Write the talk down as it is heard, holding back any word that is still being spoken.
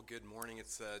Good morning.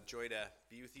 It's a joy to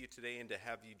be with you today and to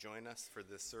have you join us for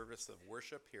this service of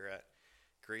worship here at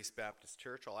Grace Baptist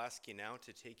Church. I'll ask you now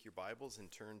to take your Bibles and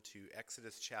turn to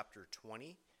Exodus chapter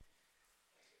 20.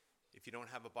 If you don't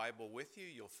have a Bible with you,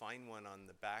 you'll find one on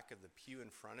the back of the pew in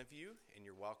front of you, and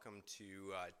you're welcome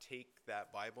to take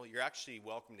that Bible. You're actually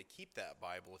welcome to keep that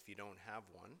Bible if you don't have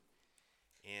one.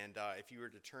 And if you were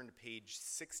to turn to page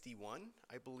 61,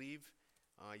 I believe,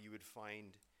 you would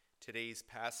find today's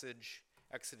passage,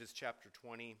 Exodus chapter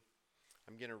 20.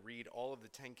 I'm going to read all of the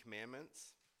Ten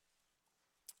Commandments.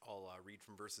 I'll read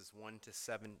from verses 1 to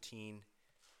 17,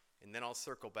 and then I'll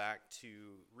circle back to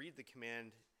read the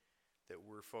command that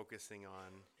we're focusing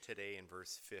on today in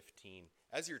verse 15.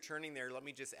 As you're turning there, let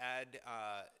me just add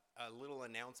a little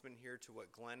announcement here to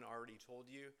what Glenn already told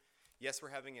you. Yes, we're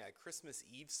having a Christmas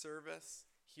Eve service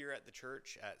here at the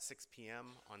church at 6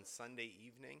 p.m. on Sunday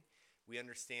evening. We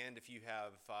understand if you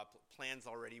have plans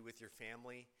already with your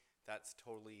family, that's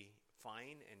totally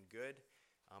fine and good.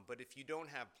 But if you don't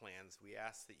have plans, we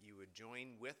ask that you would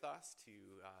join with us to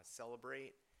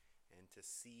celebrate and to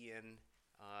see in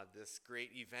this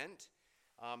great event.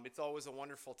 It's always a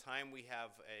wonderful time. We have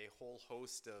a whole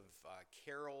host of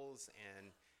carols,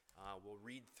 and we'll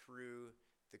read through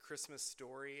the Christmas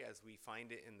story as we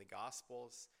find it in the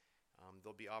Gospels.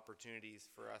 There'll be opportunities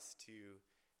for us to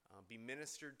be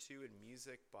ministered to in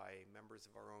music by members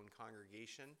of our own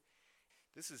congregation.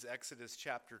 This is Exodus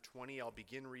chapter 20. I'll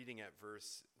begin reading at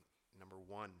verse number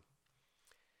 1.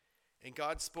 And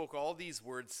God spoke all these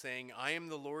words, saying, I am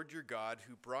the Lord your God,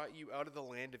 who brought you out of the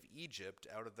land of Egypt,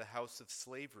 out of the house of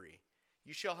slavery.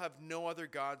 You shall have no other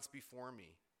gods before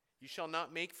me. You shall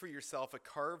not make for yourself a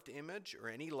carved image or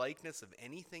any likeness of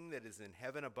anything that is in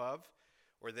heaven above,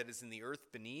 or that is in the earth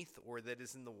beneath, or that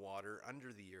is in the water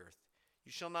under the earth.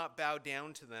 You shall not bow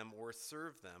down to them or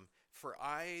serve them, for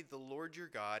I, the Lord your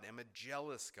God, am a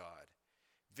jealous God,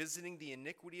 visiting the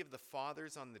iniquity of the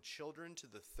fathers on the children to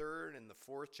the third and the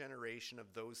fourth generation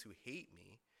of those who hate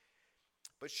me,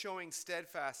 but showing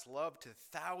steadfast love to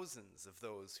thousands of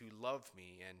those who love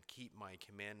me and keep my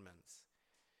commandments.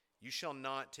 You shall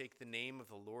not take the name of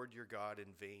the Lord your God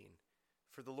in vain,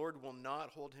 for the Lord will not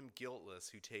hold him guiltless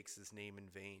who takes his name in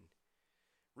vain.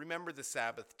 Remember the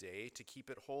Sabbath day to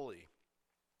keep it holy.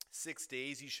 6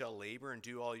 days you shall labor and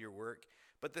do all your work,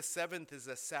 but the seventh is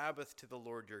a Sabbath to the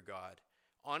Lord your God.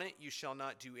 On it you shall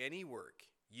not do any work,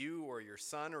 you or your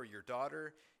son or your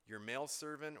daughter, your male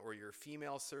servant or your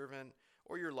female servant,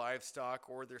 or your livestock,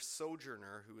 or their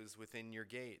sojourner who is within your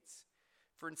gates.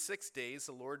 For in 6 days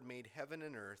the Lord made heaven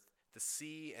and earth, the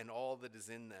sea and all that is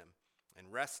in them,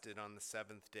 and rested on the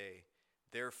seventh day.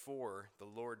 Therefore the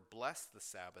Lord blessed the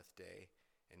Sabbath day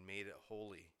and made it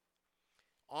holy.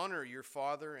 Honor your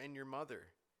father and your mother,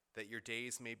 that your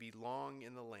days may be long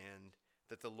in the land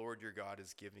that the Lord your God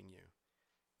is giving you.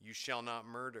 You shall not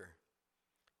murder.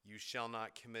 You shall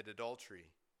not commit adultery.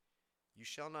 You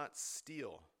shall not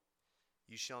steal.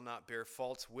 You shall not bear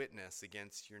false witness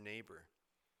against your neighbor.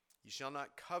 You shall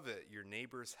not covet your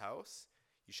neighbor's house.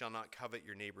 You shall not covet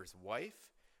your neighbor's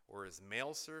wife, or his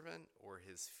male servant, or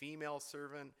his female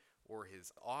servant, or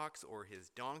his ox, or his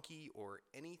donkey, or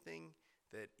anything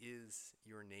that is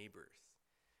your neighbor's.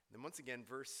 Then once again,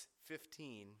 verse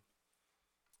 15,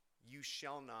 you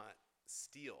shall not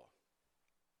steal.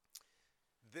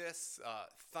 This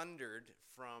thundered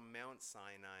from Mount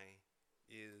Sinai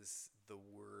is the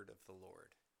word of the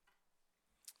Lord.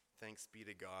 Thanks be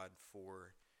to God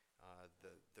for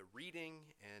the reading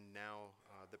and now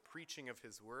the preaching of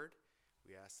his word.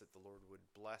 We ask that the Lord would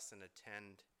bless and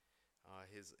attend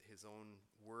his own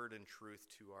word and truth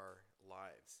to our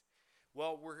lives.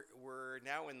 Well, we're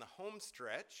now in the home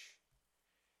stretch,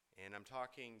 and I'm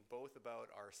talking both about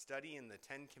our study in the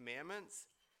Ten Commandments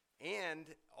and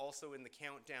also in the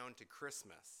countdown to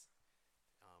Christmas.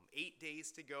 8 days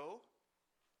to go,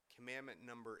 commandment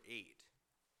number 8.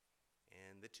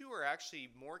 And the two are actually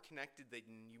more connected than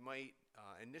you might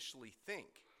initially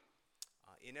think.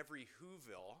 In every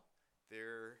Whoville,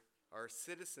 there are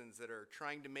citizens that are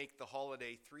trying to make the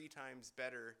holiday 3 times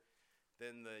better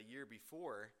than the year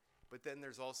before. But then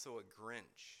there's also a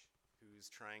Grinch who's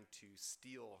trying to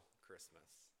steal Christmas.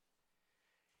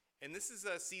 And this is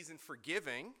a season for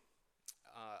giving.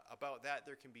 About that,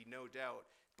 there can be no doubt.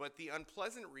 But the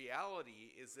unpleasant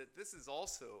reality is that this is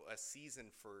also a season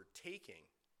for taking.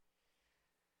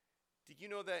 Did you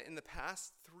know that in the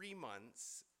past 3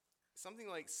 months, something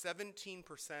like 17%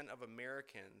 of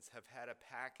Americans have had a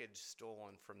package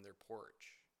stolen from their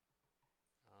porch?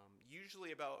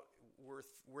 Usually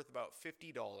worth about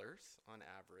 $50 on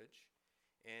average,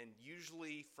 and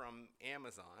usually from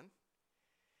Amazon.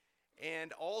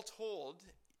 And all told,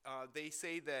 they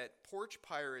say that porch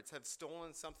pirates have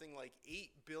stolen something like $8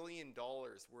 billion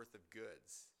worth of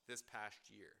goods this past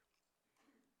year.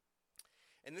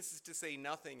 And this is to say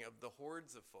nothing of the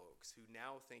hordes of folks who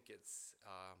now think it's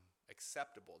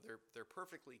acceptable. They're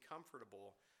perfectly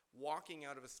comfortable walking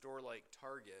out of a store like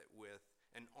Target with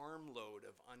an armload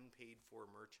of unpaid for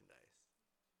merchandise.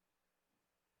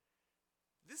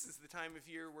 This is the time of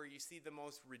year where you see the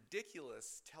most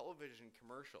ridiculous television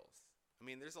commercials. I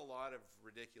mean, there's a lot of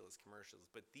ridiculous commercials,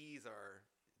 but these are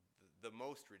the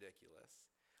most ridiculous.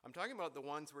 I'm talking about the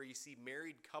ones where you see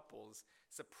married couples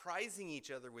surprising each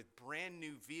other with brand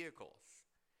new vehicles.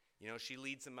 You know, she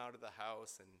leads him out of the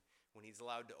house, and when he's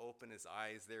allowed to open his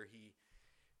eyes, there he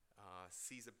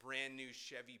sees a brand new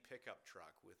Chevy pickup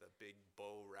truck with a big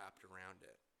bow wrapped around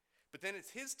it. But then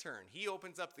it's his turn. He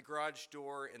opens up the garage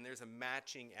door, and there's a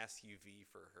matching SUV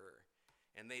for her.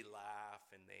 And they laugh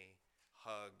and they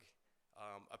hug,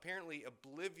 apparently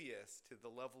oblivious to the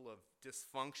level of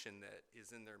dysfunction that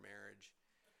is in their marriage.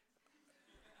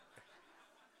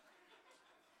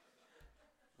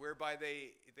 Whereby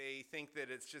they think that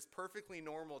it's just perfectly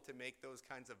normal to make those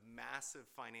kinds of massive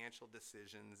financial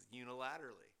decisions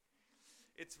unilaterally.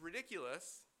 It's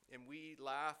ridiculous, and we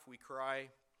laugh, we cry.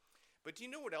 But do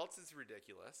you know what else is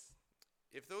ridiculous?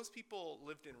 If those people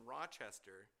lived in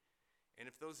Rochester, and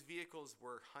if those vehicles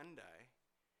were Hyundai,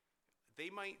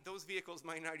 those vehicles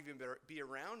might not even be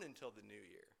around until the new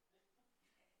year.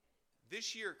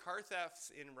 This year, car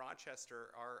thefts in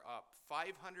Rochester are up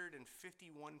 551%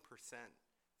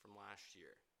 from last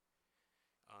year.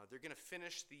 They're going to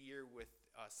finish the year with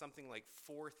something like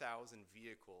 4,000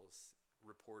 vehicles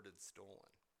reported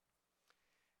stolen.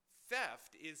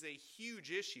 Theft is a huge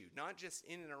issue, not just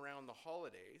in and around the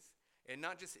holidays, and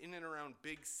not just in and around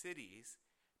big cities,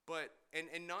 but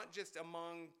and not just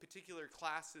among particular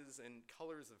classes and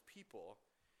colors of people.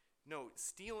 No,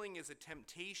 stealing is a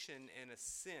temptation and a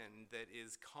sin that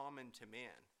is common to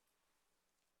man.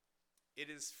 It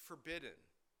is forbidden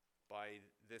by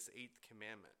this 8th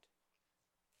commandment.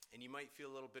 And you might feel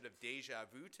a little bit of deja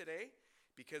vu today,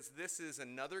 because this is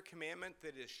another commandment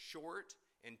that is short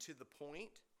and to the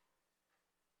point.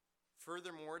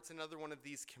 Furthermore, it's another one of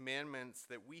these commandments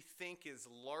that we think is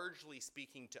largely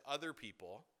speaking to other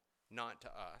people, not to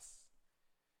us.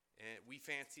 And we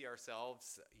fancy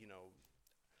ourselves,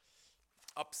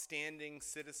 upstanding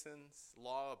citizens,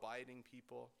 law-abiding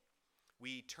people.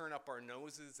 We turn up our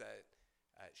noses at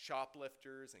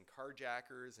shoplifters and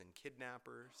carjackers and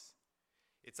kidnappers.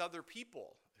 It's other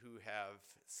people who have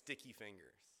sticky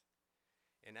fingers.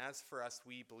 And as for us,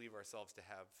 we believe ourselves to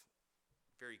have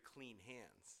very clean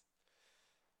hands.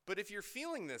 But if you're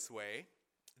feeling this way,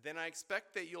 then I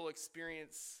expect that you'll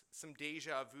experience some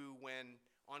deja vu when,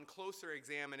 on closer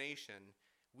examination,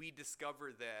 we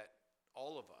discover that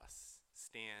all of us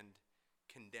stand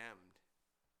condemned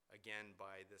again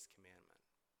by this commandment.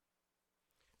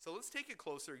 So let's take a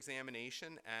closer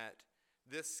examination at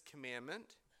this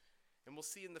commandment, and we'll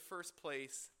see in the first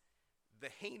place the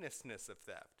heinousness of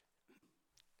theft.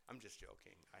 I'm just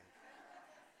joking.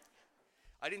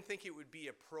 I didn't think it would be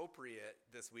appropriate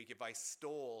this week if I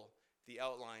stole the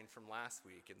outline from last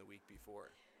week and the week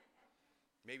before.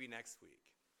 Maybe next week.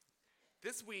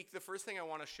 This week, the first thing I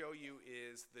want to show you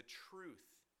is the truth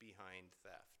behind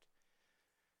theft.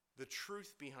 The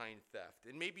truth behind theft.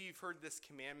 And maybe you've heard this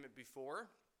commandment before.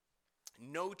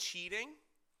 No cheating.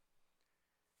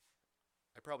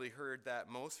 I probably heard that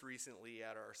most recently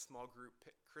at our small group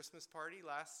Christmas party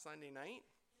last Sunday night.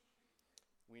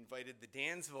 We invited the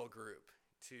Dansville group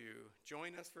to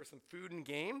join us for some food and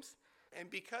games. And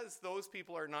because those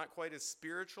people are not quite as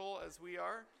spiritual as we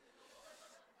are,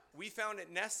 we found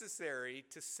it necessary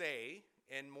to say,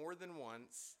 and more than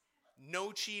once,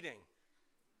 no cheating.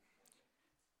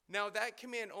 Now, that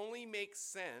command only makes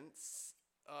sense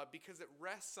because it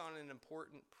rests on an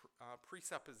important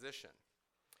presupposition.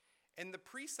 And the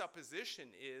presupposition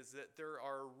is that there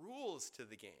are rules to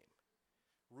the game.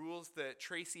 Rules that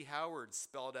Tracy Howard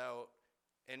spelled out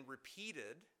and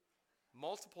repeated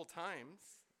multiple times,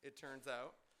 it turns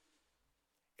out.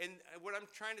 And what I'm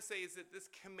trying to say is that this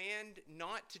command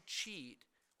not to cheat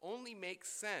only makes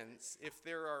sense if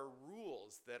there are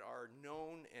rules that are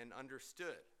known and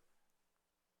understood.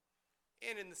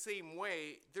 And in the same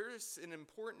way, there's an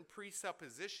important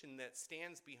presupposition that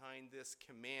stands behind this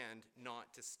command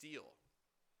not to steal.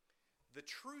 The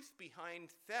truth behind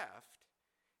theft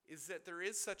is that there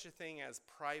is such a thing as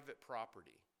private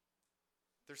property.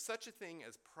 There's such a thing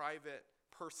as private,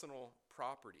 personal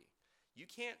property. You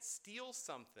can't steal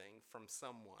something from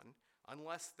someone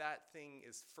unless that thing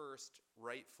is first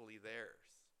rightfully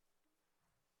theirs.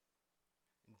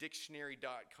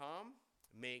 Dictionary.com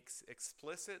makes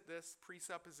explicit this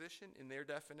presupposition in their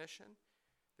definition.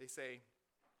 They say,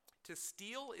 to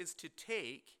steal is to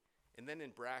take, and then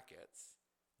in brackets,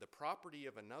 the property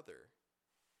of another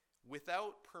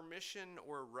without permission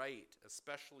or right,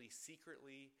 especially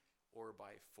secretly or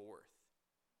by force.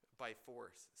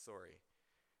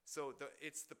 So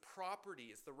it's the property,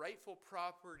 it's the rightful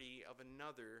property of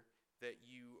another that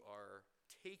you are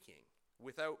taking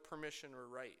without permission or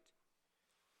right.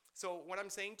 So what I'm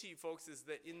saying to you folks is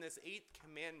that in this 8th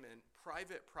commandment,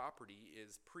 private property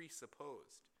is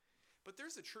presupposed. But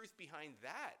there's a truth behind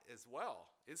that as well,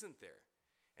 isn't there?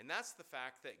 And that's the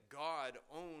fact that God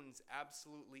owns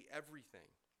absolutely everything.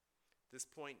 This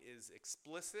point is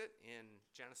explicit in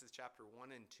Genesis chapter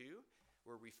 1 and 2,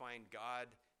 where we find God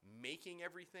making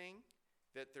everything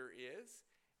that there is.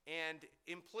 And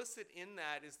implicit in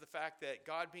that is the fact that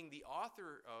God, being the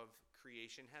author of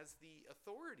creation, has the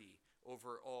authority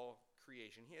over all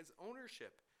creation. He has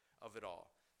ownership of it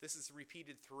all. This is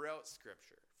repeated throughout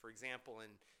Scripture. For example, in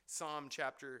Psalm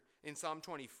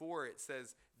 24, it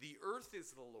says, "The earth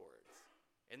is the Lord's,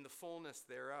 and the fullness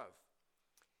thereof."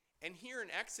 And here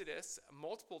in Exodus,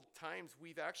 multiple times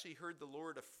we've actually heard the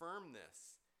Lord affirm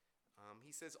this.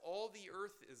 He says, "All the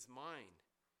earth is mine."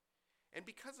 And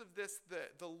because of this,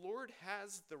 the Lord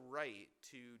has the right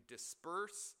to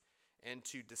disperse and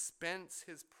to dispense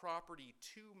his property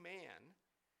to man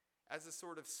as a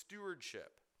sort of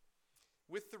stewardship,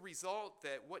 with the result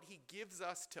that what he gives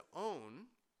us to own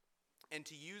and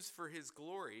to use for his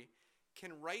glory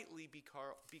can rightly be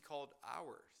called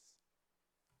ours.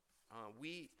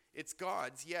 It's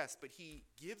God's, yes, but he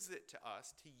gives it to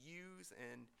us to use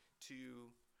and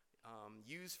to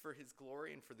use for his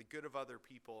glory and for the good of other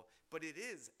people, but it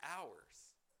is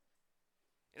ours.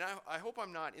 And I hope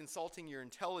I'm not insulting your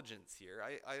intelligence here.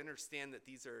 I understand that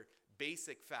these are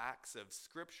basic facts of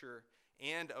Scripture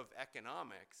and of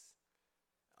economics.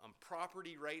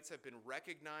 Property rights have been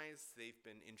recognized. They've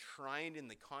been enshrined in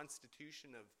the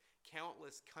Constitution of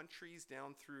countless countries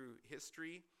down through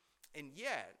history. And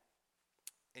yet,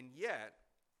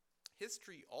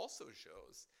 history also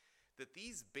shows that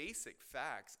these basic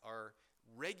facts are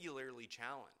regularly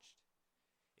challenged.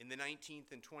 In the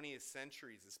 19th and 20th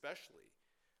centuries especially,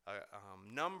 a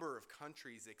number of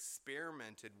countries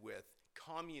experimented with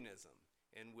communism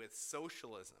and with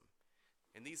socialism.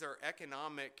 And these are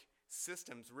economic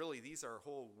systems, really, these are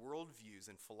whole worldviews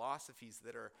and philosophies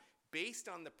that are based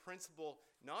on the principle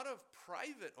not of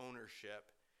private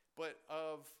ownership, but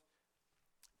of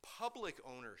public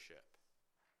ownership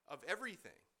of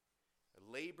everything.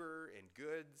 Labor and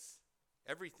goods,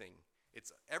 everything.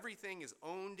 Everything is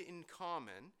owned in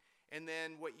common, and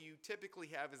then what you typically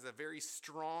have is a very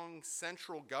strong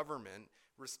central government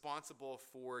responsible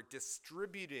for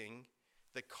distributing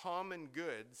the common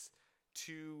goods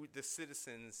to the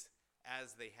citizens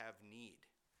as they have need,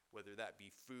 whether that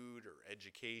be food or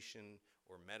education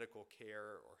or medical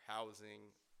care or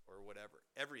housing or whatever,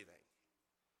 everything.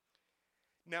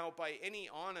 Now, by any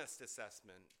honest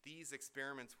assessment, these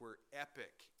experiments were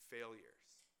epic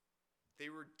failures. They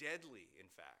were deadly, in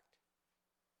fact.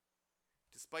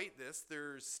 Despite this,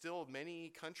 there's still many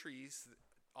countries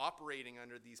operating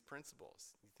under these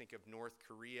principles. You think of North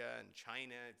Korea and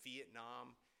China,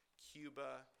 Vietnam,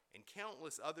 Cuba, and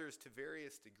countless others to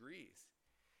various degrees.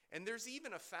 And there's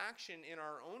even a faction in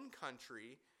our own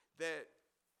country that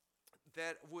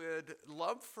would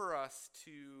love for us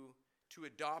to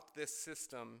adopt this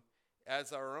system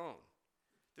as our own.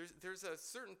 There's a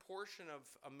certain portion of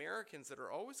Americans that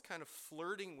are always kind of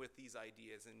flirting with these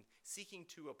ideas and seeking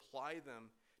to apply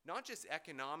them, not just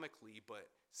economically, but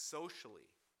socially.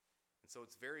 And so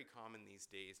it's very common these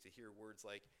days to hear words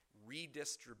like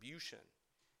redistribution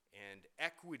and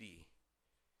equity.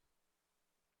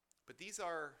 But these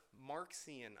are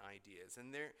Marxian ideas,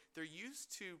 and they're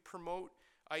used to promote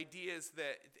ideas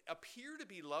that appear to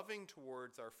be loving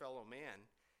towards our fellow man.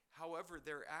 However,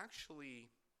 they're actually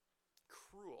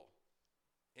cruel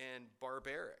and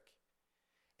barbaric.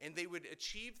 And they would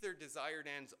achieve their desired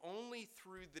ends only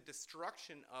through the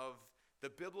destruction of the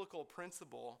biblical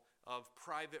principle of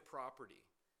private property.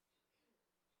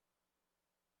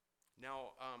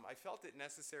 Now, I felt it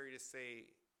necessary to say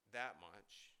that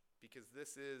much because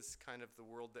this is kind of the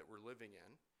world that we're living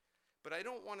in. But I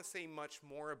don't want to say much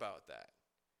more about that.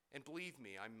 And believe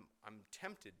me, I'm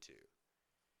tempted to.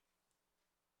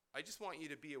 I just want you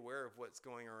to be aware of what's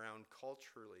going around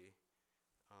culturally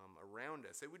around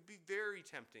us. It would be very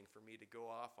tempting for me to go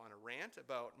off on a rant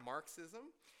about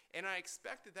Marxism, and I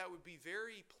expect that would be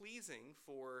very pleasing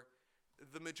for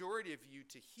the majority of you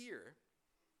to hear,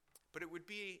 but it would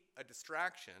be a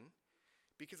distraction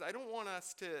because I don't want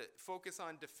us to focus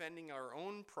on defending our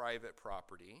own private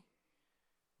property.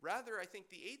 Rather, I think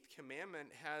the eighth commandment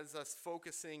has us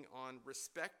focusing on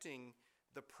respecting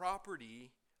the property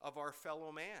of our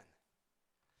fellow man.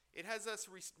 It has us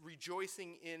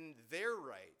rejoicing in their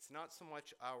rights, not so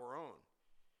much our own.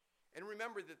 And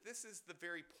remember that this is the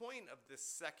very point of this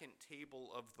second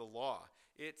table of the law.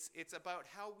 It's about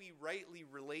how we rightly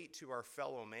relate to our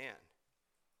fellow man.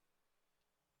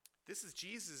 This is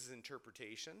Jesus'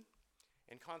 interpretation,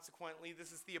 and consequently,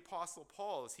 this is the Apostle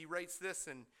Paul's. He writes this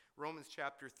in Romans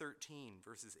chapter 13,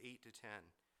 verses 8 to 10.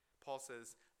 Paul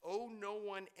says, "Owe no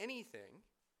one anything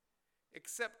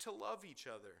except to love each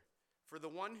other. For the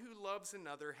one who loves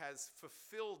another has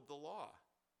fulfilled the law.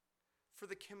 For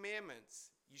the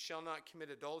commandments, you shall not commit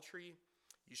adultery,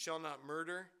 you shall not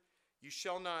murder, you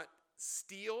shall not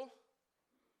steal,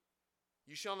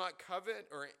 you shall not covet,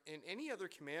 or in any other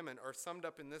commandment are summed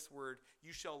up in this word,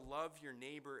 you shall love your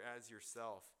neighbor as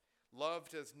yourself. Love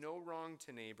does no wrong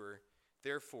to neighbor,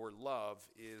 therefore love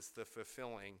is the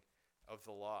fulfilling of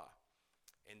the law."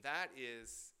 And that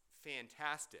is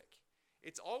fantastic.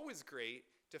 It's always great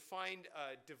to find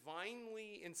a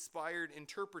divinely inspired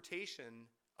interpretation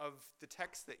of the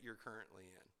text that you're currently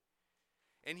in.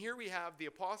 And here we have the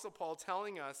Apostle Paul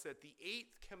telling us that the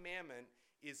eighth commandment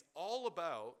is all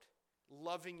about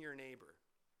loving your neighbor.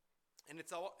 And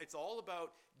it's all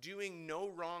about doing no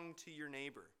wrong to your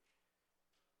neighbor.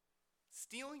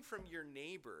 Stealing from your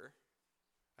neighbor,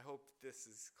 I hope this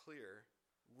is clear,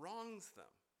 wrongs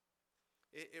them.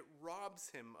 It robs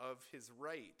him of his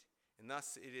right, and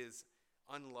thus it is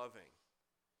unloving.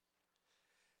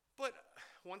 But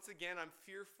once again, I'm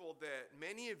fearful that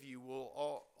many of you will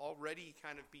already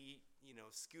kind of be,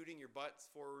 scooting your butts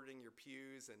forward in your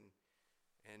pews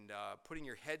and putting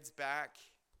your heads back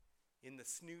in the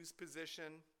snooze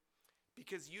position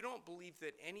because you don't believe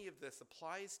that any of this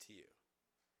applies to you.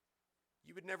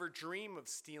 You would never dream of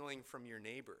stealing from your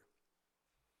neighbor.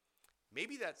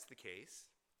 Maybe that's the case,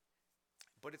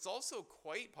 but it's also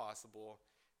quite possible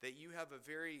that you have a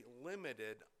very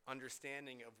limited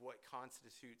understanding of what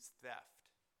constitutes theft.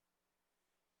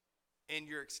 And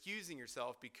you're excusing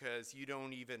yourself because you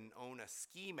don't even own a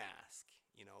ski mask,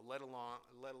 let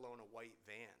alone a white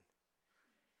van.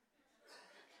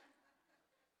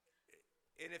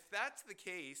 And if that's the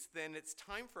case, then it's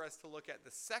time for us to look at the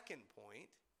second point,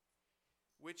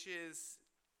 which is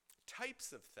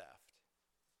types of theft.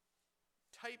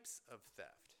 Types of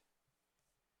theft.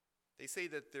 They say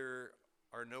that there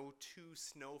are no two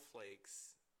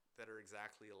snowflakes that are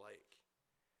exactly alike.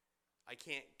 I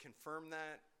can't confirm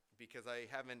that because I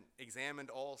haven't examined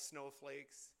all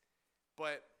snowflakes,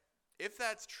 but if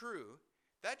that's true,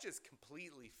 that just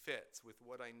completely fits with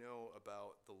what I know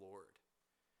about the Lord.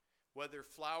 Whether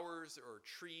flowers or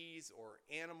trees or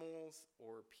animals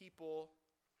or people,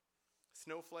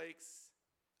 snowflakes,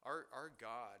 our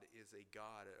God is a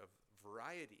God of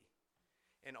variety.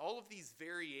 And all of these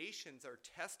variations are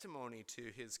testimony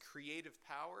to his creative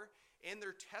power and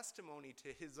they're testimony to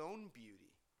his own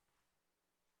beauty.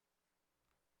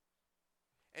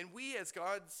 And we as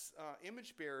God's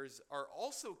image bearers are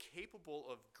also capable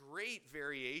of great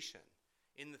variation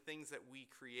in the things that we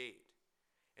create.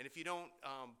 And if you don't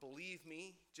believe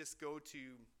me, just go to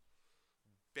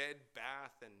Bed,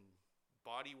 Bath, and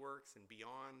Body Works and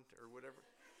Beyond or whatever.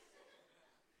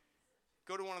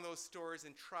 Go to one of those stores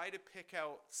and try to pick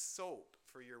out soap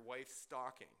for your wife's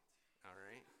stocking, all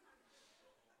right?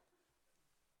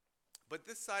 But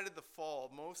this side of the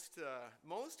fall, most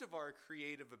of our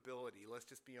creative ability, let's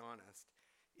just be honest,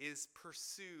 is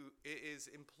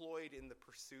employed in the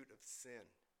pursuit of sin.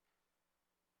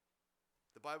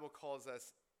 The Bible calls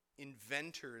us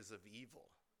inventors of evil.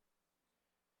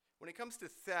 When it comes to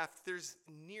theft, there's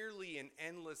nearly an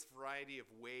endless variety of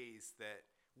ways that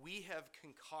we have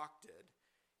concocted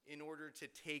in order to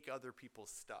take other people's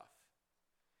stuff.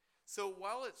 So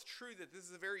while it's true that this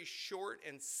is a very short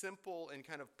and simple and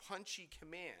kind of punchy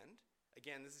command,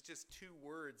 again, this is just 2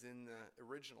 words in the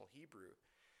original Hebrew,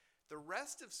 the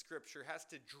rest of Scripture has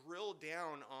to drill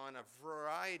down on a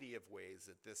variety of ways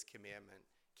that this commandment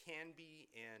can be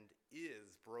and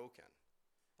is broken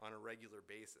on a regular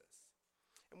basis.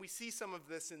 And we see some of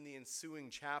this in the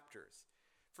ensuing chapters.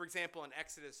 For example, in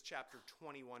Exodus chapter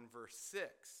 21, verse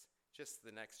 6, just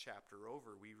the next chapter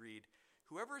over, we read,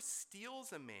 "Whoever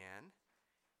steals a man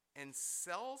and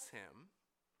sells him,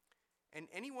 and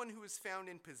anyone who is found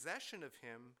in possession of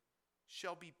him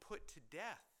shall be put to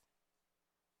death."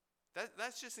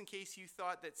 That's just in case you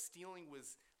thought that stealing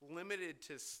was limited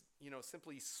to,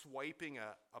 simply swiping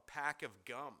a pack of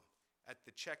gum at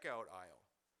the checkout aisle.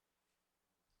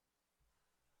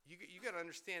 you got to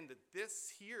understand that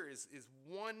this here is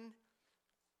one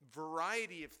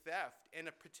variety of theft, and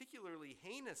a particularly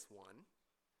heinous one: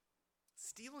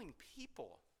 stealing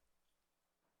people,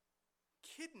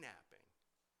 kidnapping,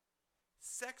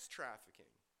 sex trafficking,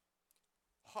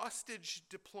 hostage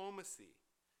diplomacy.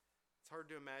 It's hard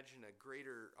to imagine a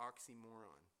greater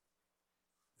oxymoron.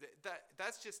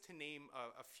 That's just to name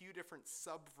a few different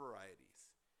sub-varieties.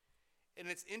 And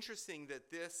it's interesting that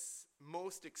this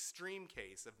most extreme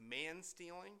case of man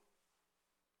stealing,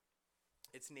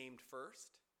 it's named first.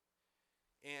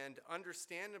 And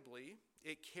understandably,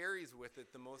 it carries with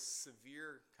it the most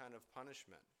severe kind of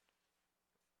punishment,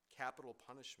 capital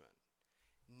punishment.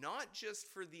 Not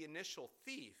just for the initial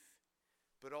thief,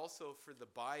 but also for the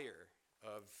buyer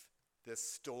of this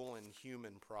stolen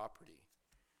human property.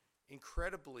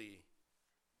 Incredibly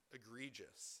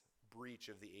egregious breach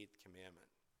of the 8th commandment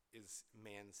is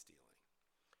man stealing.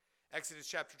 Exodus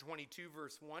chapter 22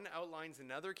 verse 1 outlines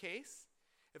another case.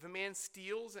 If a man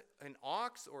steals an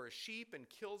ox or a sheep and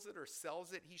kills it or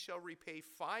sells it, he shall repay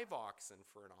 5 oxen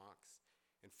for an ox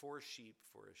and 4 sheep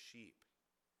for a sheep.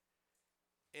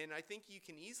 And I think you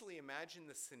can easily imagine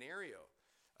the scenario.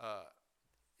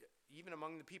 Even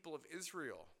among the people of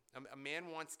Israel, a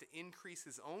man wants to increase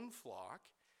his own flock,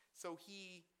 so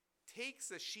he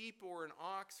takes a sheep or an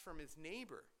ox from his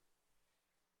neighbor.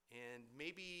 And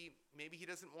maybe he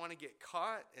doesn't want to get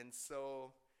caught, and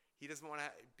so he doesn't want to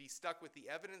be stuck with the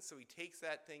evidence, so he takes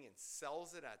that thing and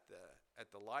sells it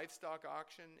at the livestock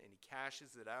auction, and he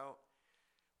cashes it out.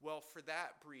 Well, for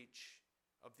that breach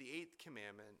of the 8th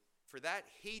commandment, for that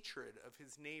hatred of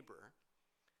his neighbor,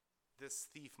 this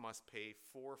thief must pay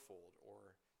 4-fold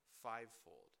or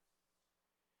 5-fold.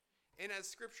 And as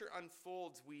Scripture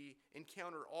unfolds, we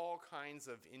encounter all kinds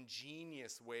of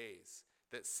ingenious ways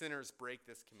that sinners break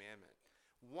this commandment.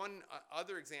 One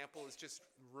other example is just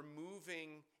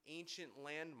removing ancient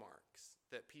landmarks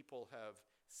that people have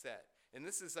set. And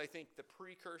this is, I think, the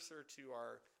precursor to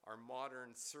our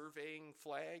modern surveying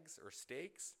flags or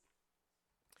stakes.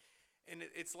 And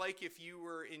it's like if you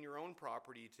were in your own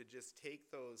property to just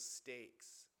take those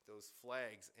stakes, those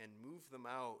flags, and move them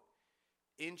out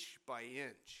inch by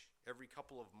inch every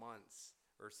couple of months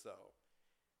or so.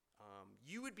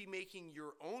 You would be making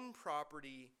your own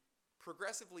property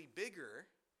progressively bigger,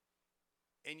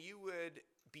 and you would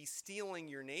be stealing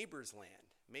your neighbor's land,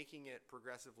 making it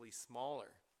progressively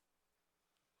smaller.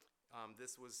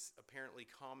 This was apparently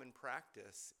common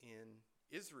practice in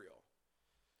Israel.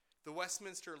 The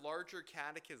Westminster Larger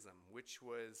Catechism, which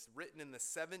was written in the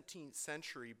 17th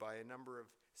century by a number of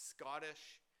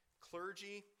Scottish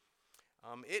clergy,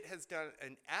 it has done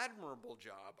an admirable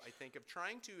job, I think, of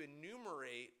trying to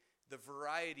enumerate the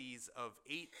varieties of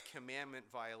 8th commandment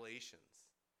violations.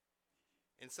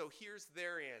 And so here's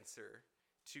their answer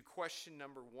to question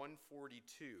number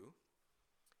 142.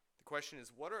 The question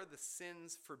is, what are the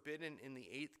sins forbidden in the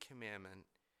 8th commandment?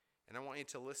 And I want you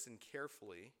to listen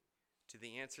carefully to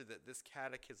the answer that this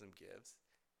catechism gives.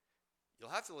 You'll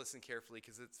have to listen carefully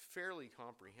because it's fairly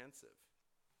comprehensive.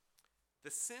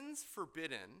 The sins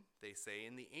forbidden, they say,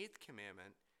 in the 8th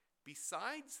commandment,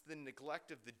 besides the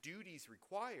neglect of the duties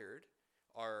required,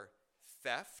 are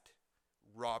theft,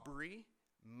 robbery,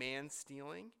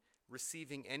 man-stealing,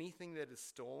 receiving anything that is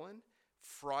stolen,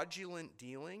 fraudulent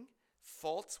dealing,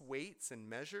 false weights and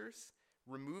measures,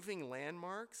 removing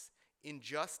landmarks,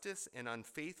 injustice and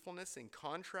unfaithfulness in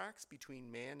contracts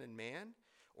between man and man,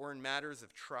 or in matters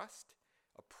of trust,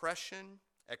 oppression,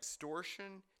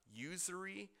 extortion,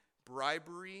 usury,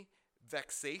 bribery,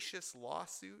 vexatious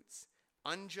lawsuits,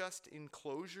 unjust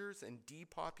enclosures and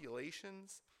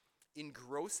depopulations,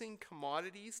 engrossing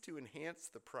commodities to enhance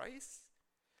the price,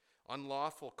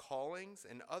 unlawful callings,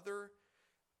 and other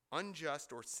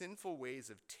unjust or sinful ways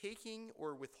of taking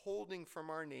or withholding from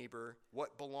our neighbor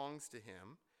what belongs to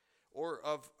him, or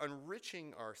of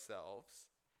enriching ourselves,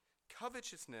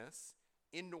 covetousness,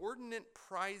 inordinate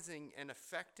prizing and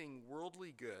affecting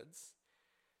worldly goods,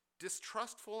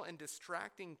 distrustful and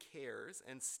distracting cares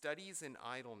and studies in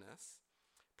idleness,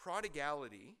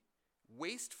 prodigality,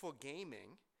 wasteful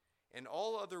gaming, and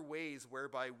all other ways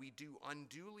whereby we do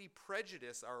unduly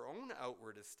prejudice our own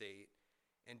outward estate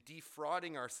and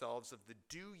defrauding ourselves of the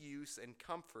due use and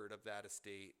comfort of that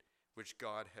estate which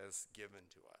God has given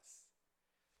to us.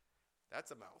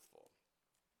 That's a mouthful.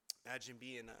 Imagine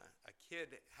being a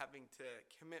kid having to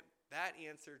commit that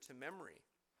answer to memory.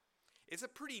 It's a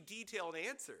pretty detailed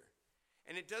answer,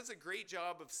 and it does a great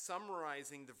job of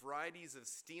summarizing the varieties of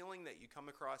stealing that you come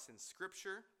across in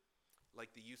Scripture,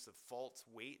 like the use of false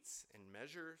weights and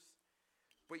measures.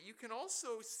 But you can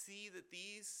also see that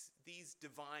these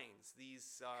divines,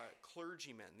 these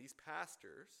clergymen, these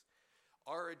pastors,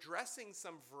 are addressing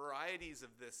some varieties of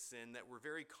this sin that were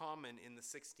very common in the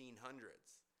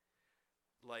 1600s,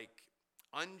 like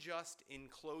unjust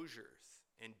enclosures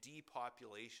and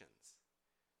depopulations.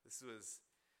 This was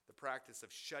the practice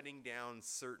of shutting down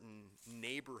certain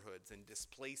neighborhoods and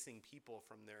displacing people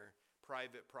from their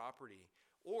private property,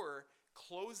 or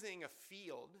closing a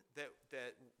field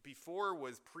that before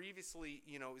was previously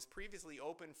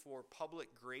open for public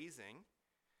grazing,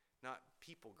 not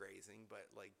people grazing, but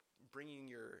like bringing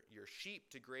your sheep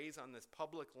to graze on this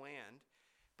public land.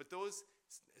 But those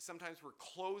sometimes were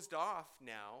closed off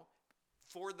now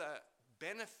for the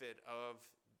benefit of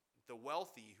the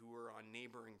wealthy who were on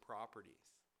neighboring properties.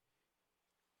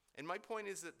 And my point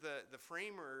is that the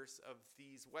framers of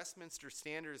these Westminster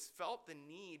Standards felt the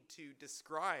need to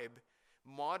describe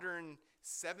modern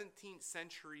 17th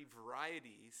century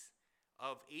varieties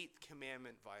of Eighth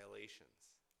Commandment violations.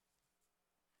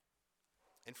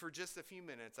 And for just a few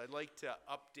minutes, I'd like to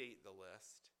update the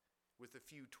list with a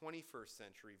few 21st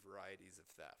century varieties of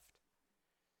theft.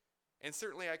 And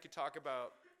certainly I could talk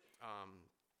about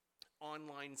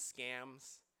online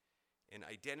scams and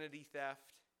identity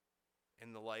theft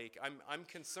and the like. I'm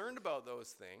concerned about those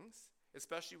things,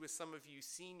 especially with some of you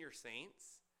senior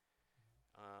saints.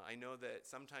 I know that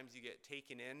sometimes you get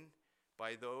taken in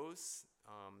by those.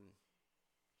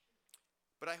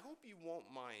 But I hope you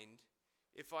won't mind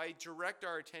if I direct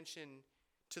our attention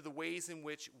to the ways in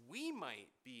which we might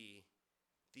be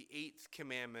the Eighth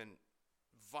Commandment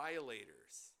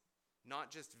violators, not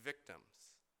just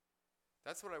victims.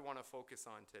 That's what I want to focus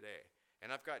on today.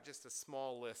 And I've got just a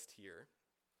small list here.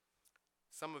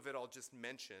 Some of it I'll just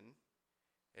mention,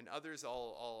 and others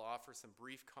I'll offer some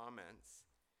brief comments.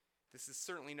 This is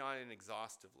certainly not an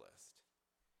exhaustive list.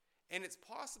 And it's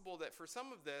possible that for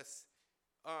some of this,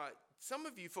 some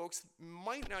of you folks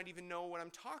might not even know what I'm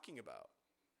talking about.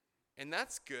 And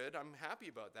that's good. I'm happy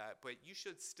about that. But you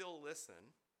should still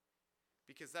listen,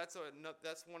 because that's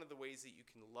one of the ways that you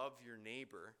can love your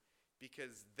neighbor,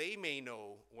 because they may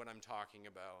know what I'm talking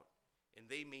about, and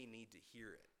they may need to hear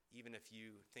it, even if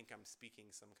you think I'm speaking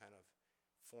some kind of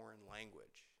foreign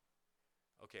language.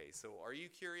 Okay, so are you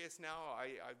curious now?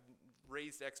 I've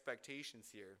raised expectations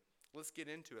here. Let's get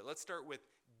into it. Let's start with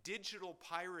digital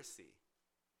piracy.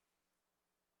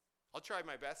 I'll try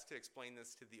my best to explain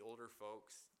this to the older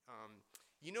folks.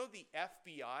 You know the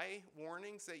FBI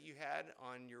warnings that you had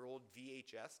on your old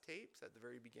VHS tapes at the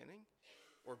very beginning?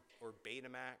 Or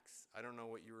Betamax? I don't know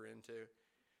what you were into.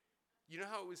 You know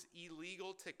how it was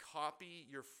illegal to copy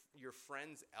your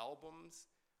friends' albums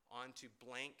onto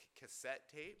blank cassette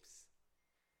tapes?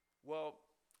 Well,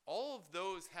 all of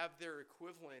those have their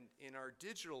equivalent in our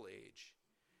digital age.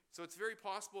 So it's very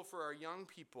possible for our young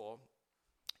people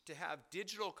to have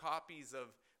digital copies of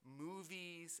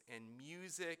movies and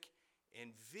music and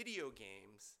video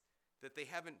games that they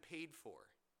haven't paid for.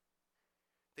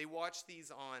 They watch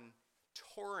these on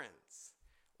torrents,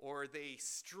 or they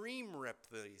stream rip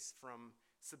these from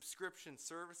subscription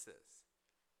services.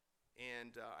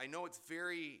 And I know it's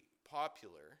very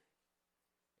popular,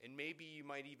 and maybe you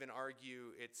might even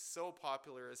argue it's so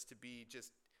popular as to be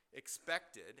just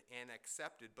expected and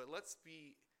accepted. But let's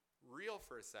be real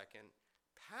for a second.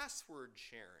 Password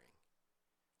sharing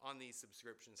on these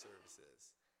subscription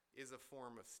services is a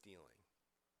form of stealing.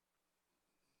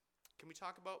 Can we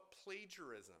talk about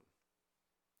plagiarism?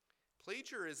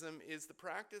 Plagiarism is the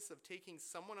practice of taking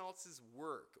someone else's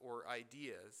work or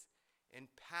ideas and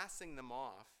passing them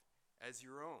off as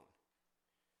your own.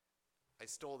 I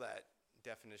stole that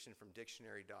definition from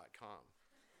dictionary.com.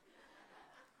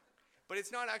 But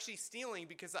it's not actually stealing,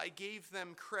 because I gave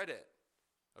them credit.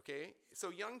 Okay? So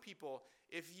young people,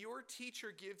 if your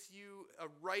teacher gives you a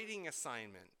writing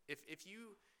assignment, if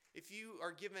you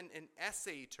are given an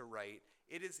essay to write,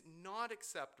 it is not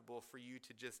acceptable for you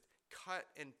to just cut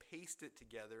and paste it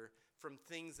together from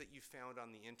things that you found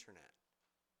on the internet.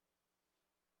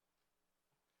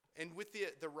 And with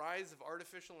the rise of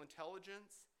artificial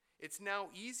intelligence, it's now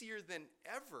easier than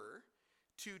ever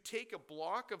to take a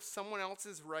block of someone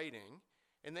else's writing,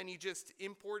 and then you just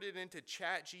import it into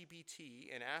ChatGPT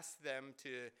and ask them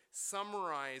to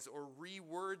summarize or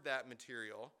reword that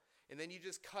material, and then you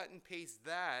just cut and paste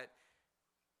that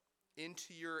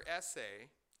into your essay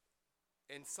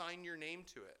and sign your name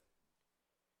to it.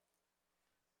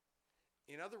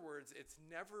 In other words, it's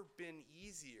never been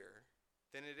easier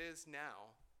than it is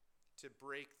now to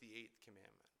break the Eighth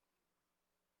Commandment.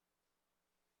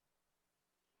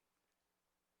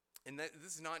 And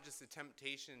this is not just a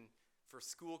temptation for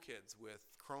school kids with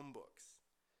Chromebooks.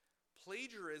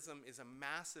 plagiarism is a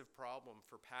massive problem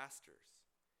for pastors.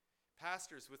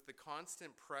 Pastors with the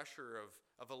constant pressure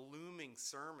of a looming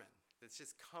sermon that's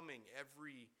just coming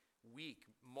every week,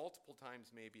 multiple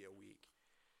times maybe a week.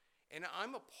 And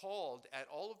I'm appalled at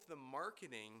all of the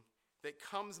marketing that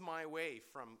comes my way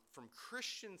from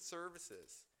Christian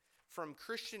services, from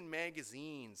Christian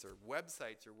magazines or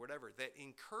websites or whatever that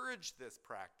encourage this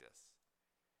practice.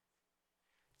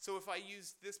 So if I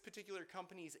use this particular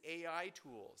company's AI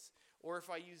tools, or if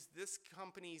I use this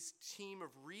company's team of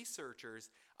researchers,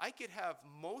 I could have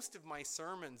most of my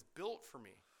sermons built for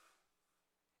me.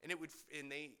 And it would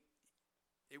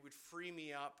free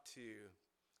me up to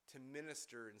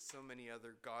minister in so many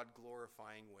other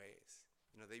God-glorifying ways.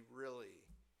 You know, they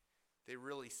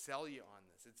really sell you on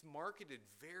this. It's marketed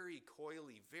very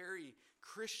coyly, very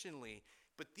Christianly,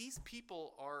 but these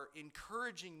people are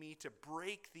encouraging me to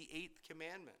break the 8th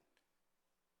commandment.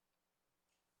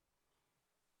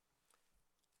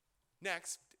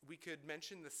 Next, we could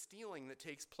mention the stealing that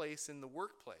takes place in the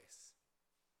workplace.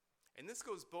 And this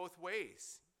goes both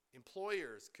ways.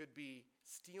 Employers could be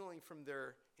stealing from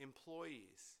their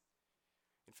employees.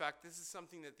 In fact, this is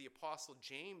something that the Apostle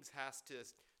James has to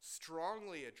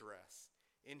strongly address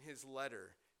in his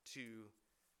letter to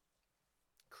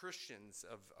Christians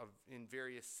in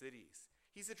various cities.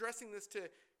 He's addressing this to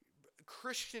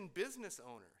Christian business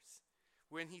owners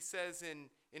when he says in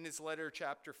his letter,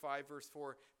 chapter 5, verse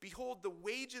 4, "Behold, the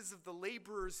wages of the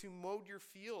laborers who mowed your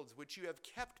fields, which you have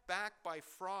kept back by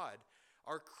fraud,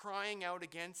 are crying out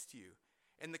against you,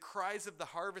 and the cries of the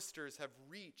harvesters have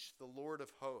reached the Lord of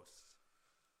hosts."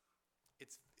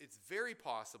 It's very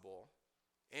possible,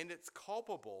 and it's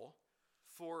culpable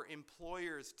for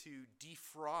employers to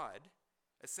defraud,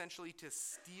 essentially to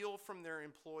steal from their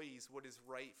employees what is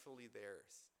rightfully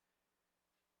theirs,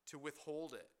 to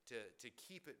withhold it, to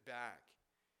keep it back.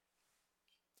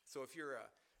 So if you're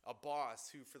a boss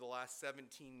who for the last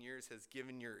 17 years has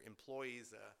given your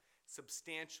employees a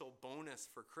substantial bonus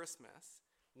for Christmas,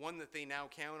 one that they now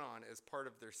count on as part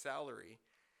of their salary,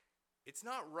 it's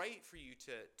not right for you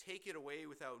to take it away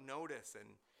without notice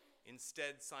and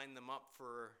instead sign them up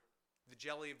for the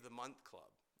Jelly of the Month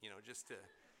Club, you know, just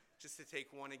to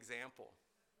take one example.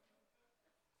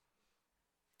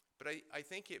 But I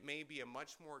think it may be a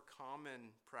much more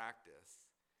common practice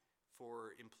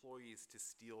for employees to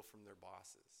steal from their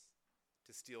bosses,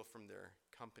 to steal from their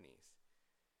companies.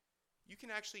 You can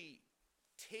actually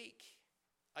take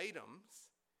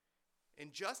items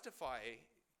and justify.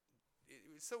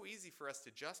 It's so easy for us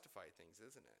to justify things,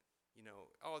 isn't it? You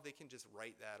know, they can just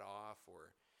write that off,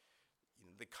 or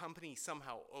the company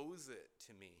somehow owes it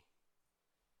to me.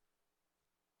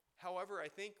 However, I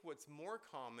think what's more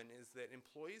common is that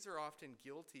employees are often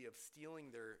guilty of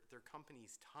stealing their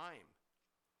company's time.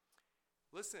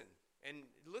 Listen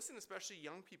especially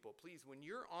young people, please, when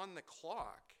you're on the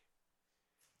clock,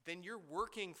 then you're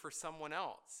working for someone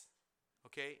else,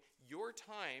 okay? Your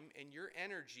time and your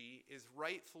energy is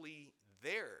rightfully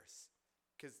theirs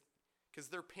because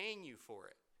they're paying you for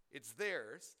it. It's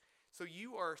theirs. So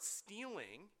you are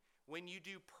stealing when you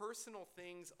do personal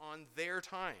things on their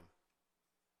time.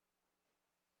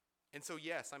 And so,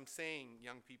 yes, I'm saying,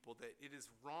 young people, that it is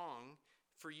wrong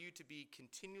for you to be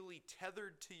continually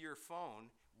tethered to your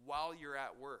phone while you're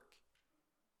at work.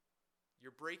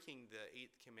 You're breaking the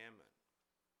 8th commandment.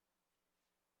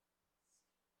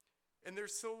 And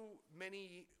there's so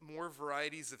many more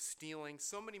varieties of stealing,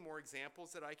 so many more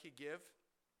examples that I could give.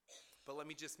 But let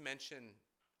me just mention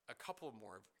a couple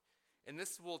more. And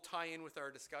this will tie in with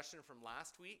our discussion from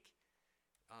last week.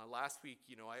 Last week,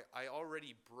 I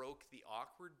already broke the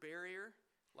awkward barrier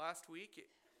last week.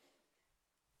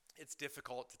 It's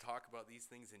difficult to talk about these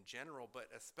things in general, but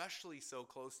especially so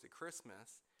close to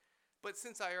Christmas. But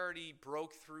since I already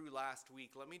broke through last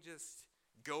week, let me just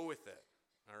go with it,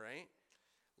 all right?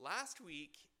 Last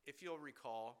week, if you'll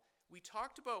recall, we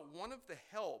talked about one of the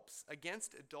helps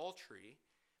against adultery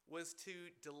was to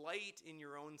delight in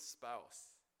your own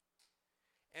spouse.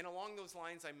 And along those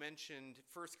lines, I mentioned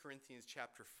 1 Corinthians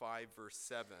chapter 5, verse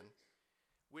 7,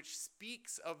 which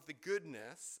speaks of the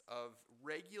goodness of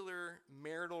regular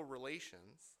marital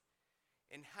relations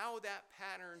and how that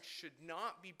pattern should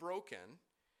not be broken,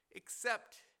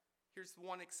 except, here's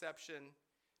one exception,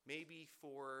 maybe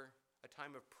for a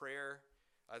time of prayer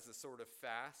as a sort of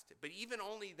fast, but even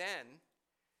only then,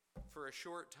 for a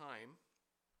short time,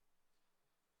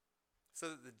 so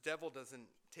that the devil doesn't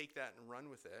take that and run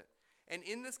with it. And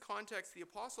in this context, the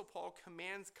Apostle Paul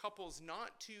commands couples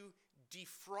not to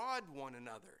defraud one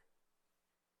another.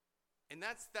 And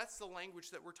that's the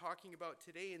language that we're talking about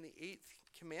today in the 8th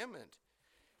commandment.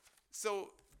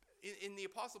 So in the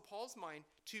Apostle Paul's mind,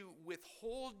 to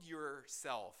withhold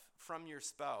yourself from your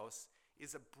spouse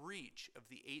is a breach of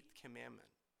the 8th commandment.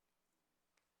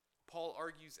 Paul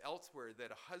argues elsewhere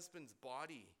that a husband's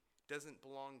body doesn't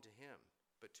belong to him,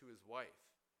 but to his wife,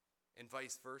 and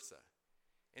vice versa.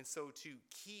 And so to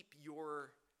keep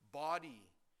your body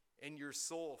and your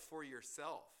soul for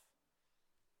yourself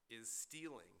is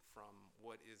stealing from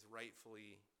what is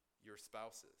rightfully your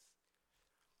spouse's.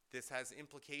 This has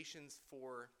implications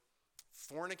for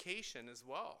fornication as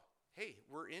well. Hey,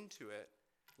 we're into it.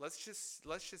 Let's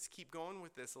just keep going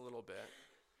with this a little bit.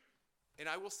 And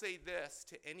I will say this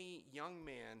to any young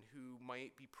man who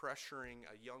might be pressuring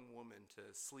a young woman to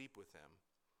sleep with him.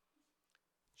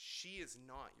 She is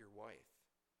not your wife.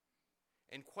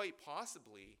 And quite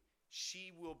possibly,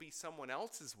 she will be someone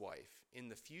else's wife in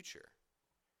the future.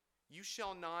 You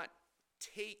shall not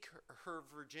take her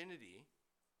virginity.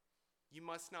 You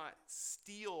must not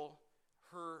steal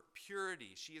her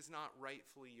purity. She is not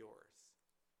rightfully yours.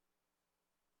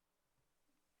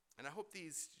 And I hope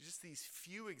these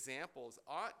few examples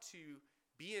ought to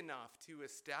be enough to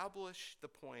establish the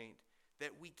point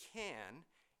that we can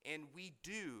and we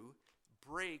do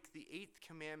break the 8th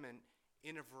commandment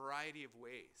in a variety of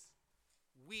ways.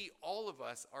 We, all of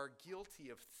us, are guilty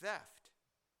of theft.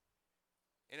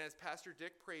 And as Pastor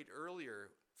Dick prayed earlier,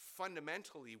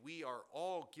 fundamentally, we are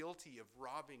all guilty of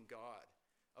robbing God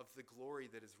of the glory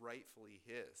that is rightfully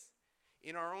his.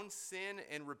 In our own sin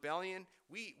and rebellion,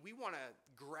 we want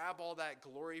to grab all that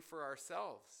glory for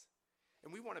ourselves.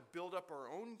 And we want to build up our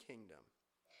own kingdom.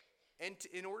 And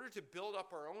in order to build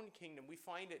up our own kingdom, we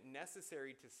find it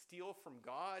necessary to steal from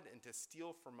God and to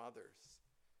steal from others.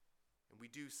 And we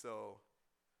do so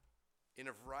in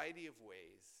a variety of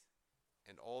ways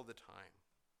and all the time.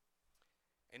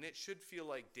 And it should feel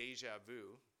like deja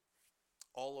vu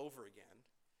all over again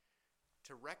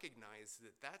to recognize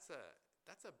that that's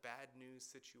a bad news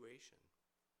situation.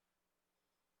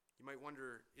 You might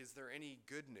wonder, is there any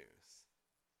good news?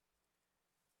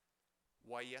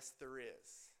 Why, yes, there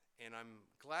is. And I'm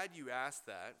glad you asked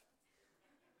that.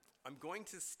 I'm going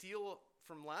to steal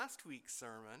from last week's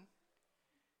sermon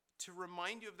to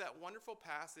remind you of that wonderful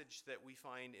passage that we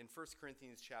find in 1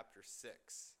 Corinthians chapter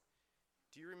 6.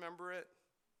 Do you remember it?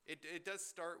 It does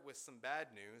start with some bad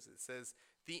news. It says,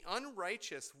 "The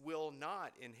unrighteous will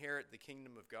not inherit the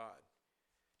kingdom of God.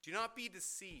 Do not be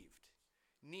deceived.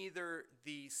 Neither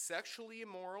the sexually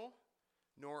immoral,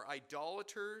 nor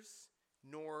idolaters,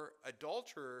 nor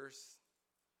adulterers,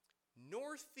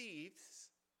 nor thieves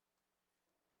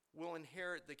will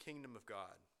inherit the kingdom of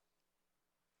God."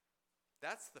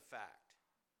 That's the fact.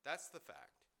 That's the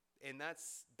fact. And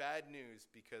that's bad news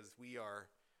because we are,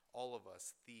 all of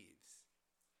us, thieves.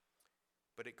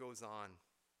 But it goes on.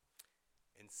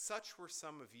 "And such were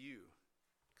some of you,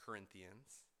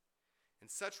 Corinthians,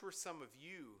 and such were some of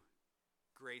you,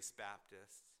 Grace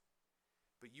Baptists,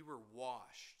 but you were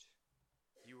washed,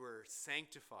 you were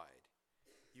sanctified,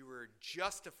 you were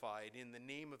justified in the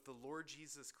name of the Lord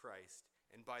Jesus Christ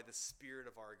and by the Spirit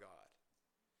of our God."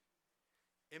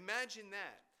 Imagine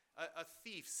that, a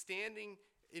thief standing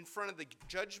in front of the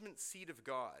judgment seat of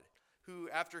God, who,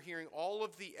 after hearing all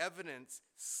of the evidence,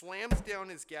 slams down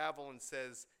his gavel and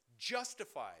says,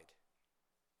 "Justified,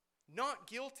 not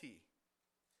guilty."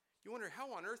 You wonder,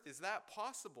 how on earth is that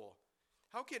possible?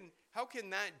 How can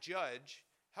that judge,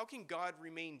 how can God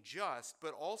remain just,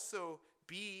 but also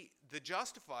be the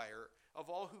justifier of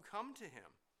all who come to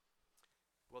him?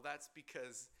 Well, that's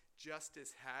because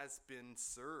justice has been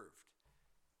served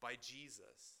by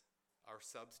Jesus, our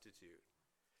substitute.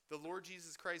 The Lord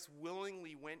Jesus Christ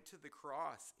willingly went to the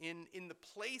cross in the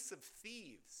place of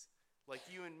thieves like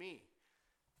you and me.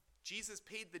 Jesus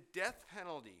paid the death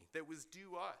penalty that was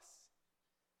due us.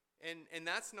 And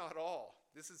that's not all.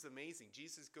 This is amazing.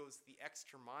 Jesus goes the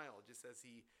extra mile just as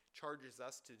he charges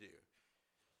us to do.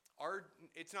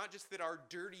 It's not just that our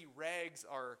dirty rags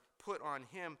are put on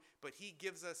him, but he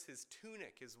gives us his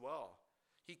tunic as well.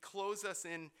 He clothes us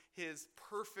in his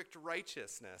perfect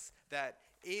righteousness, that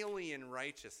alien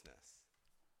righteousness.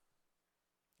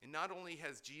 And not only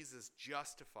has Jesus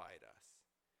justified us,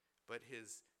 but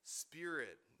his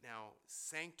Spirit now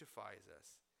sanctifies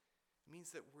us. It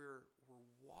means that we're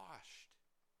washed.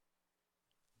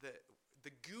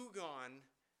 The gugon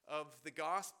of the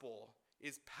gospel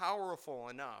is powerful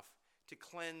enough to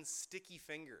cleanse sticky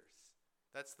fingers.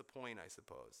 That's the point, I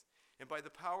suppose. And by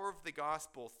the power of the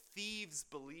gospel, thieves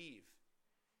believe,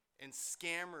 and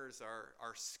scammers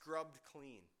are scrubbed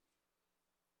clean.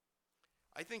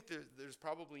 I think there's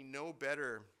probably no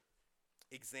better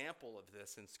example of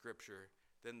this in Scripture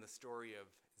than the story of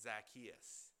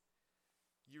Zacchaeus.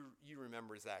 You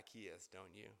remember Zacchaeus,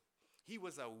 don't you? He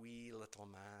was a wee little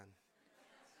man.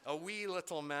 A wee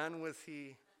little man was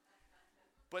he.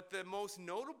 But the most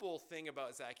notable thing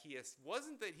about Zacchaeus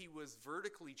wasn't that he was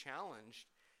vertically challenged.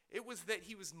 It was that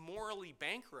he was morally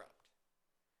bankrupt.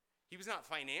 He was not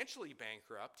financially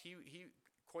bankrupt. He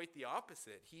quite the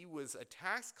opposite. He was a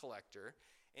tax collector,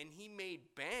 and he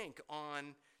made bank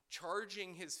on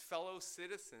charging his fellow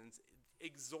citizens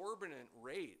exorbitant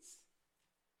rates.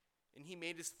 And he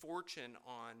made his fortune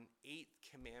on Eighth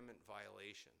Commandment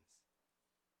violations.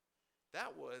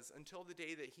 That was until the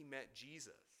day that he met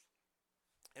Jesus.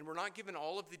 And we're not given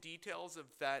all of the details of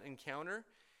that encounter,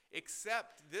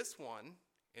 except this one,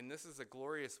 and this is a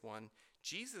glorious one.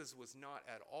 Jesus was not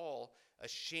at all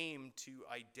ashamed to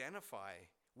identify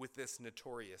with this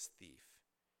notorious thief.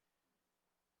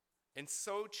 And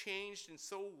so changed and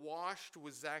so washed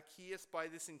was Zacchaeus by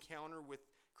this encounter with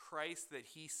Christ that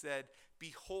he said,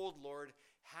 "Behold, Lord,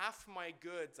 half my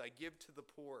goods I give to the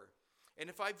poor. And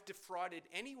if I've defrauded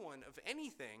anyone of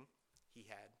anything," he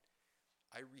had,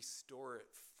 "I restore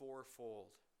it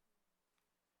fourfold."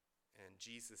 And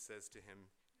Jesus says to him,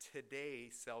 "Today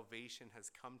salvation has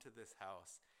come to this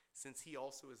house, since he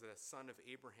also is a son of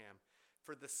Abraham.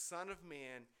 For the Son of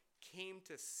Man came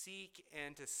to seek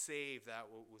and to save that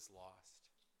what was lost."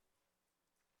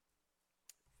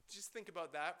 Just think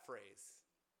about that phrase.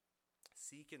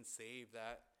 Seek and save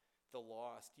that the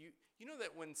lost. You know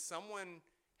that when someone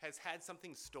has had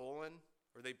something stolen,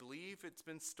 or they believe it's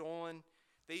been stolen,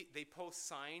 they post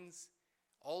signs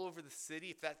all over the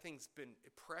city. If that thing's been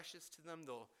precious to them,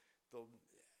 they'll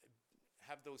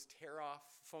have those tear-off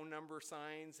phone number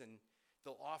signs, and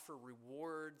they'll offer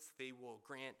rewards. They will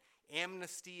grant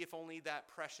amnesty if only that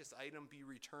precious item be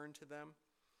returned to them.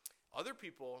 Other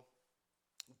people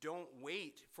don't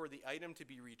wait for the item to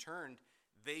be returned.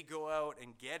 They go out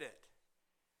and get it.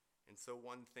 And so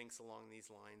one thinks along these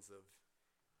lines of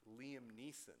Liam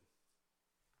Neeson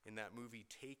in that movie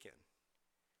Taken,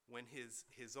 when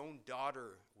his own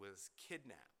daughter was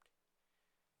kidnapped.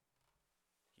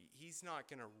 He's not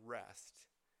going to rest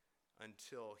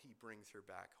until he brings her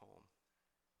back home.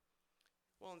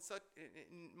 Well,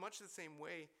 in much the same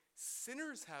way,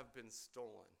 sinners have been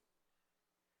stolen.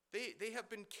 They have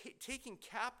been taken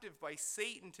captive by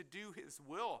Satan to do his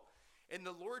will. And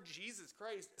the Lord Jesus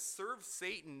Christ serves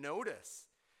Satan notice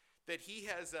that he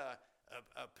has a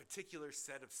particular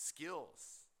set of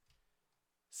skills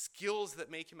that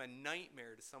make him a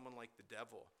nightmare to someone like the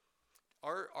devil.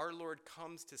 Our Lord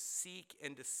comes to seek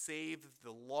and to save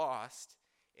the lost,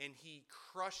 and he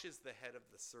crushes the head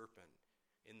of the serpent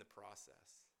in the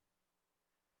process.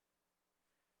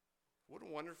 What a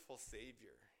wonderful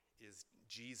Savior is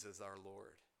Jesus our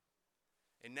Lord.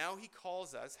 And now he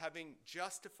calls us, having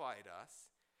justified us,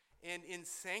 and in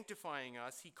sanctifying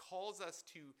us, he calls us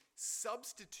to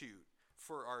substitute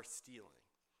for our stealing.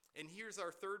 And here's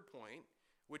our third point,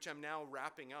 which I'm now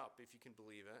wrapping up, if you can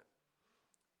believe it.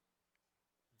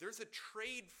 There's a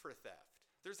trade for theft.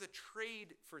 There's a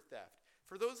trade for theft.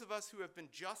 For those of us who have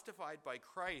been justified by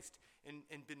Christ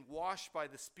and been washed by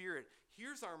the Spirit,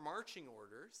 here's our marching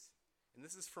orders. And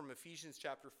this is from Ephesians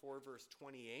chapter 4, verse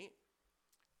 28.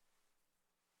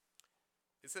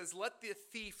 It says, "Let the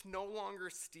thief no longer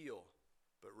steal,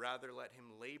 but rather let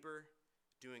him labor,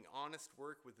 doing honest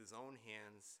work with his own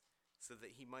hands, so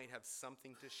that he might have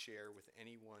something to share with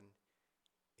anyone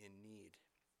in need."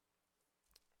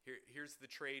 Here's the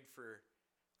trade for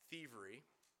thievery.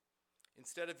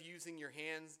 Instead of using your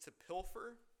hands to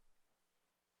pilfer,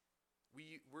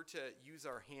 we're to use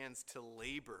our hands to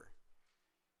labor,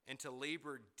 and to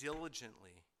labor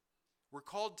diligently. We're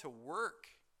called to work,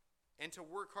 and to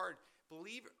work hard.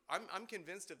 I'm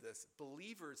convinced of this.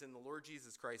 Believers in the Lord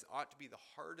Jesus Christ ought to be the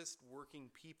hardest working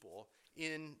people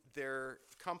in their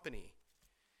company.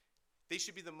 They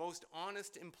should be the most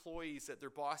honest employees that their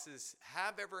bosses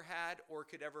have ever had or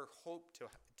could ever hope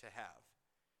to have.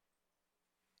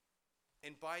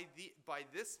 And by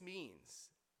this means,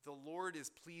 the Lord is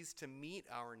pleased to meet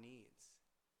our needs.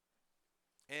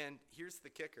 And here's the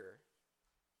kicker.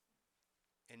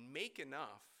 And make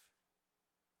enough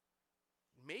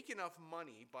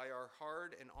money by our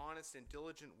hard and honest and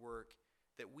diligent work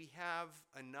that we have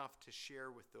enough to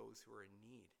share with those who are in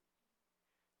need.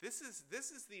 This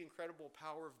is the incredible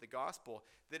power of the gospel,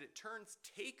 that it turns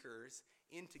takers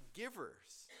into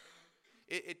givers.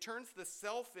 It turns the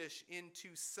selfish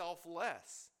into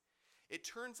selfless. It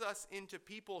turns us into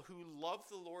people who love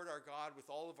the Lord our God with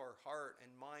all of our heart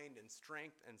and mind and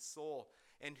strength and soul,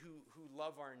 and who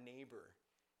love our neighbor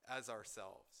as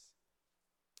ourselves.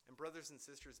 And brothers and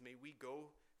sisters, may we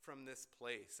go from this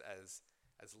place as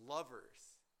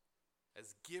lovers,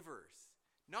 as givers,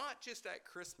 not just at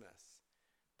Christmas,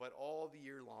 but all the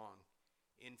year long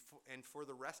and for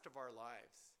the rest of our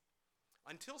lives,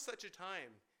 until such a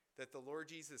time that the Lord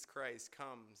Jesus Christ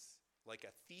comes like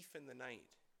a thief in the night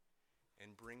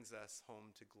and brings us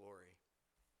home to glory.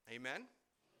 Amen?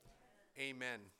 Amen.